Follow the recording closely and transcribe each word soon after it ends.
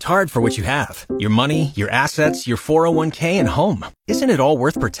Worked hard for what you have. Your money, your assets, your 401k, and home. Isn't it all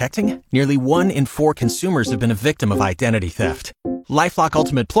worth protecting? Nearly 1 in 4 consumers have been a victim of identity theft. LifeLock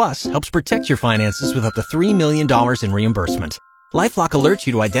Ultimate Plus helps protect your finances with up to $3 million in reimbursement. LifeLock alerts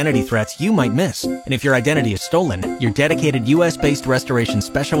you to identity threats you might miss. And if your identity is stolen, your dedicated U.S.-based restoration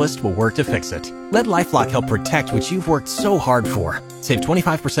specialist will work to fix it. Let LifeLock help protect what you've worked so hard for. Save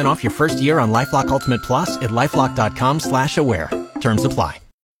 25% off your first year on LifeLock Ultimate Plus at LifeLock.com/aware. Terms apply.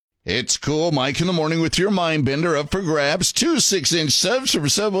 It's Cool Mike in the morning with your Mindbender up for grabs. 2 6-inch subs from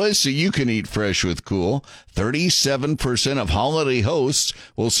Subway so you can eat fresh with Cool. 37% of holiday hosts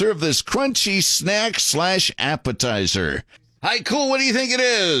will serve this crunchy snack/appetizer. Hi, Cool, what do you think it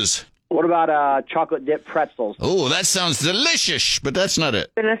is? What about chocolate dip pretzels? Oh, that sounds delicious, but that's not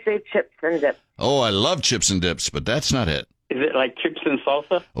it. I'm going to say chips and dip. Oh, I love chips and dips, but that's not it. Is it like chips and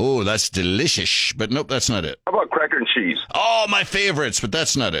salsa? Oh, that's delicious, but nope, that's not it. How about cracker and cheese? Oh, my favorites, but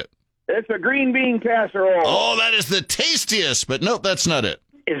that's not it. It's a green bean casserole. Oh, that is the tastiest, but nope, that's not it.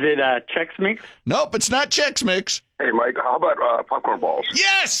 Is it Chex Mix? Nope, it's not Chex Mix. Hey, Mike, how about popcorn balls?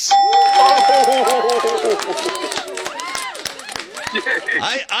 Yes!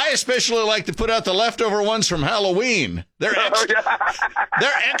 I especially like to put out the leftover ones from Halloween. They're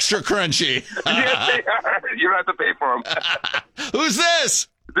extra crunchy. Yes, they are. You don't have to pay for them. Who's this?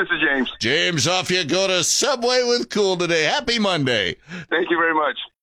 This is James. James, off you go to Subway with Cool today. Happy Monday. Thank you very much.